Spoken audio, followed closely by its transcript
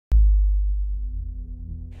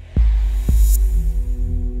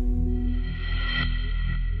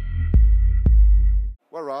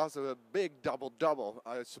Well, Ross, a big double-double.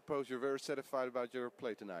 I suppose you're very satisfied about your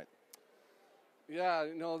play tonight. Yeah,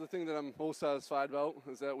 the thing that I'm most satisfied about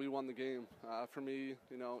is that we won the game. For me,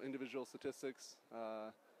 individual statistics,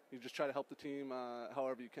 you just try to help the team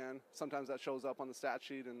however you can. Sometimes that shows up on the stat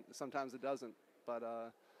sheet and sometimes it doesn't. But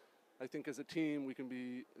I think as a team we can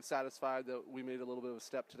be satisfied that we made a little bit of a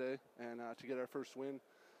step today. And to get our first win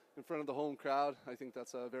in front of the home crowd, I think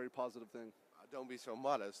that's a very positive thing. Don't be so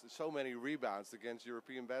modest. There's so many rebounds against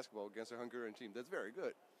European basketball, against a Hungarian team. That's very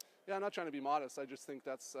good. Yeah, I'm not trying to be modest. I just think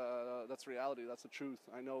that's reality. That's the truth.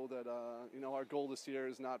 I know that our goal this year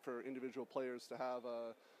is not for individual players to have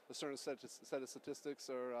a certain set of statistics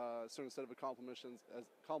or a certain set of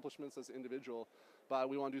accomplishments as individual, but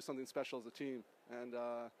we want to do something special as a team. And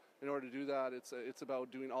in order to do that, it's about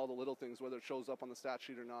doing all the little things, whether it shows up on the stat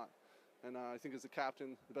sheet or not. And I think as a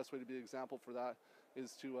captain, the best way to be an example for that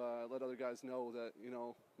is to let other guys know that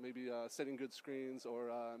maybe setting good screens or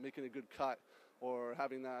making a good cut, or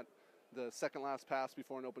having the second last pass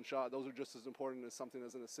before an open shot, those are just as important as something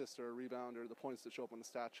as an assist or a rebound or the points that show up on the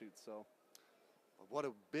stat sheet. So, what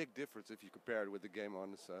a big difference if you compare it with the game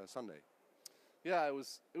on Sunday. Yeah, it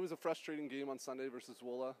was a frustrating game on Sunday versus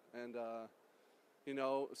Wola, and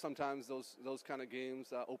sometimes those kind of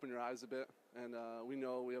games open your eyes a bit, and we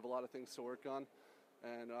know we have a lot of things to work on,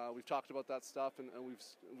 and we've talked about that stuff, and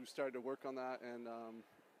we've started to work on that, and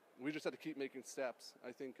we just have to keep making steps.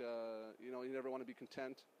 I think, you never want to be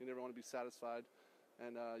content. You never want to be satisfied.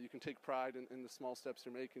 And you can take pride in the small steps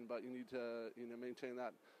you're making, but you need to, maintain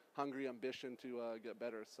that hungry ambition to get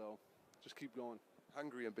better. So just keep going.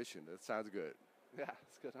 Hungry ambition, that sounds good. Yeah,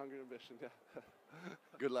 it's good. Hungry ambition, yeah.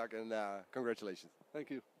 Good luck and congratulations. Thank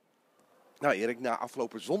you. Nou Erik, na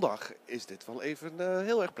afgelopen zondag is dit wel even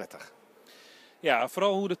heel erg prettig. Ja,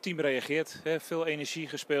 vooral hoe het team reageert. Veel energie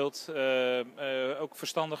gespeeld, ook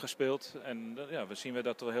verstandig gespeeld. En we zien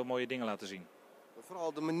dat we heel mooie dingen laten zien.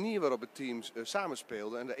 Vooral de manier waarop het team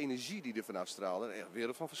samenspeelde en de energie die er vanaf straalde, echt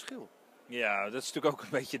wereld van verschil. Ja, dat is natuurlijk ook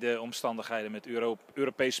een beetje de omstandigheden met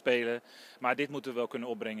Europees spelen. Maar dit moeten we wel kunnen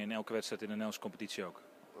opbrengen in elke wedstrijd in de Nederlandse competitie ook.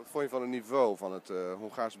 Wat vond je van het niveau van het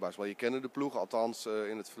Hongaarse basketbal? Je kende de ploeg, althans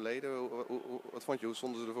in het verleden. Wat vond je? Hoe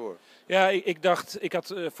stonden ze ervoor? Ja, ik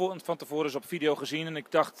had van tevoren eens op video gezien en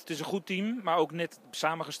ik dacht het is een goed team, maar ook net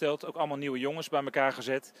samengesteld. Ook allemaal nieuwe jongens bij elkaar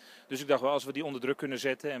gezet. Dus ik dacht wel als we die onder druk kunnen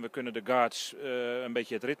zetten en we kunnen de guards een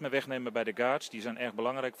beetje het ritme wegnemen bij de guards. Die zijn erg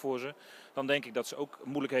belangrijk voor ze. Dan denk ik dat ze ook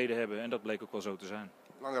moeilijkheden hebben en dat bleek ook wel zo te zijn.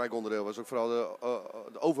 Een belangrijk onderdeel was ook vooral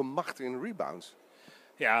de overmacht in rebounds.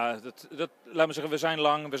 Ja, laat me zeggen, we zijn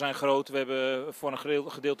lang, we zijn groot. We hebben voor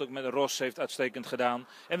een gedeelte ook met Ross heeft uitstekend gedaan.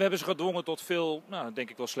 En we hebben ze gedwongen tot veel, denk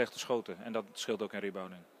ik wel slechte schoten. En dat scheelt ook in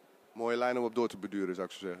rebounding. Mooie lijn om op door te beduren, zou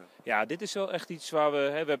ik zo zeggen. Ja, dit is wel echt iets waar we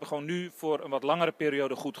hebben gewoon nu voor een wat langere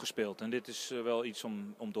periode goed gespeeld. En dit is wel iets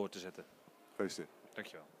om door te zetten. Gefeliciteerd.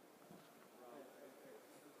 Dankjewel.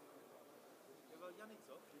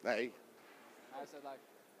 Nee. I said like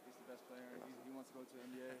he's the best player. He wants to go to the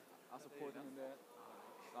NBA. I support him in that.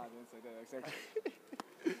 I didn't say that exactly.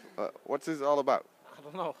 What's this all about? I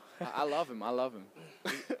don't know. I love him. I love him.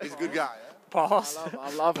 He's a good guy, huh? Pause.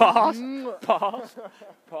 I love Pause. him. Pause.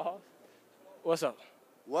 Pause. What's up?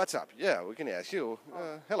 What's up? Yeah, we can ask you.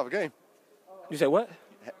 Hell of a game. You say what?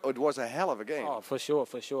 It was a hell of a game. Oh, for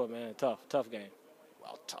sure, man. Tough game.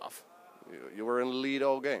 Well, tough. You were in the lead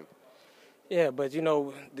all game. Yeah, but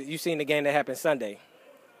you seen the game that happened Sunday.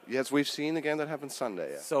 Yes, we've seen the game that happened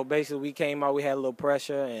Sunday. Yeah. So basically, we came out, we had a little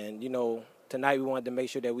pressure, and tonight we wanted to make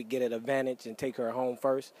sure that we get an advantage and take her home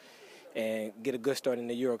first, and get a good start in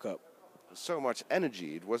the Euro Cup. So much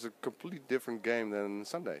energy. It was a completely different game than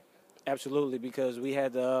Sunday. Absolutely, because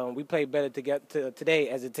we played better today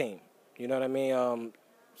as a team. You know what I mean?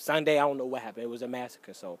 Sunday, I don't know what happened. It was a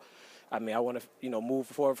massacre. So, I want to move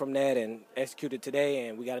forward from that and execute it today.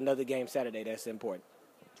 And we got another game Saturday. That's important.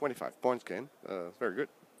 25 points game. Very good.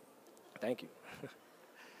 Thank you.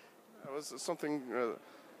 Was something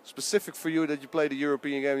specific for you that you played the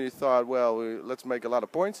European game and you thought, well, let's make a lot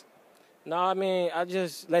of points? No, I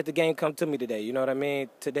just let the game come to me today. You know what I mean?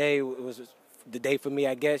 Today was the day for me,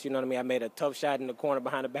 I guess. You know what I mean? I made a tough shot in the corner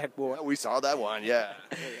behind the backboard. Yeah, we saw that one, yeah.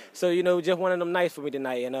 So, just one of them nights for me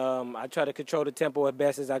tonight. And I tried to control the tempo as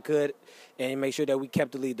best as I could and make sure that we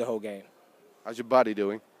kept the lead the whole game. How's your body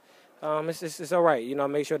doing? It's all right.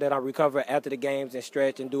 Make sure that I recover after the games and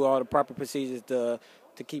stretch and do all the proper procedures to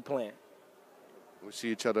keep playing. We'll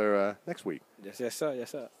see each other next week. Yes, sir. Yes,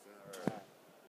 sir.